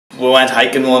We went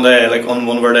hiking one day, like on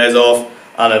one of our days off,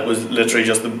 and it was literally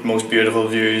just the most beautiful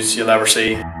views you'll ever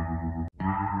see.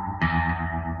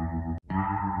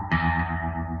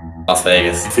 Las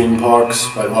Vegas. Theme parks,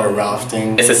 whitewater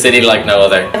rafting. It's a city like no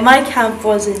other. My camp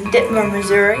was in Ditmar,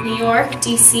 Missouri. New York,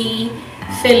 DC,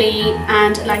 Philly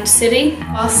and Atlantic City.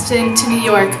 Boston to New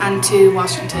York and to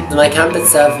Washington. My camp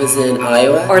itself was in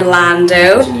Iowa,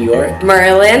 Orlando, New York,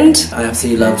 Maryland. I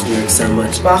absolutely loved New York so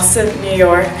much. Boston, New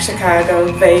York,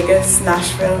 Chicago, Vegas,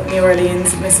 Nashville, New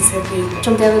Orleans, Mississippi.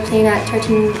 Jumped out of a plane at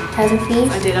 13,000 feet.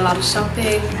 I did a lot of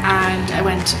shopping and I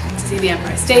went to see the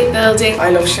Empire State Building. I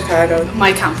love Chicago.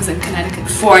 My camp was in Connecticut.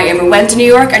 Before I ever went to New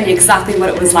York, I knew exactly what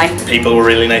it was like. People were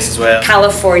really nice as well.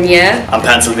 California, And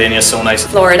Pennsylvania is so nice.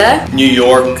 Florida, New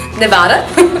York, Nevada,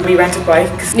 We rented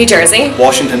bikes. New Jersey,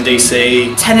 Washington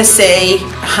DC, Tennessee,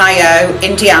 Ohio,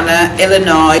 Indiana,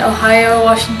 Illinois. Ohio,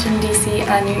 Washington DC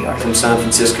and New York. From San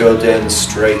Francisco then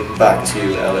straight back to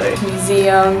LA.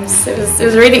 Museums. It was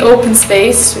a really open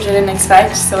space, which I didn't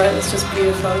expect, so it was just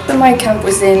beautiful. So my camp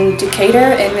was in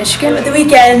Decatur in Michigan. At the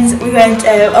weekends we went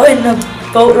on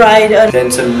a boat ride. Then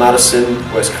to Madison,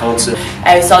 Wisconsin.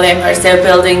 I saw the Empire State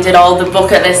Building, did all the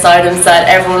bucket list items that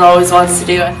everyone always wants to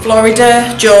do.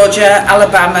 Florida, Georgia,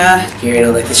 Alabama.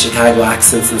 Hearing like the Chicago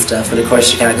accents and stuff, and of course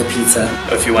Chicago pizza.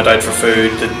 if you went out for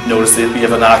food, they'd notice that you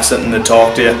have an accent and they'd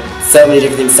talk to you. So many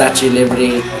different things, Statue of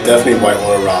Liberty. Definitely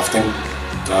whitewater rafting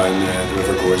down the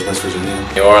River Gorge, West Virginia.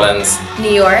 New Orleans.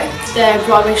 New York. The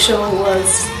Broadway show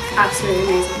was absolutely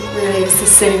amazing. Really, it's the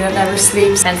city that never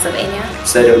sleeps. Pennsylvania.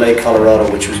 Stayed at Lake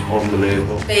Colorado, which was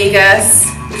unbelievable. Vegas,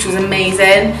 which was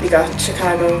amazing. We got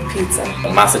Chicago pizza.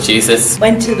 Massachusetts.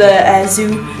 Went to the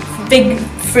zoo, big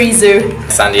free zoo.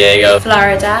 San Diego.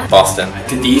 Florida. Boston.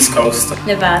 To the East Coast.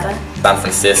 Nevada. San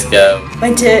Francisco.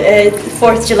 Went to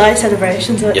 4th of July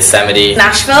celebrations. Yosemite.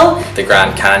 Nashville, The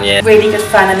Grand Canyon. really good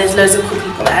fun and there's loads of cool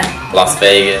people there. Las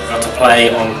Vegas. Got to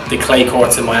play on the clay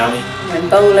courts in Miami. Went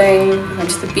bowling, went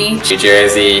to the beach. New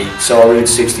Jersey. Saw Route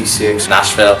 66.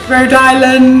 Nashville. Rhode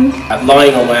Island.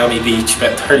 Lying on Miami Beach,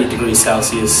 about 30 degrees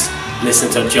Celsius,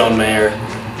 listening to John Mayer.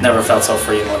 Never felt so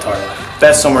free in my entire life.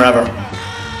 Best summer ever.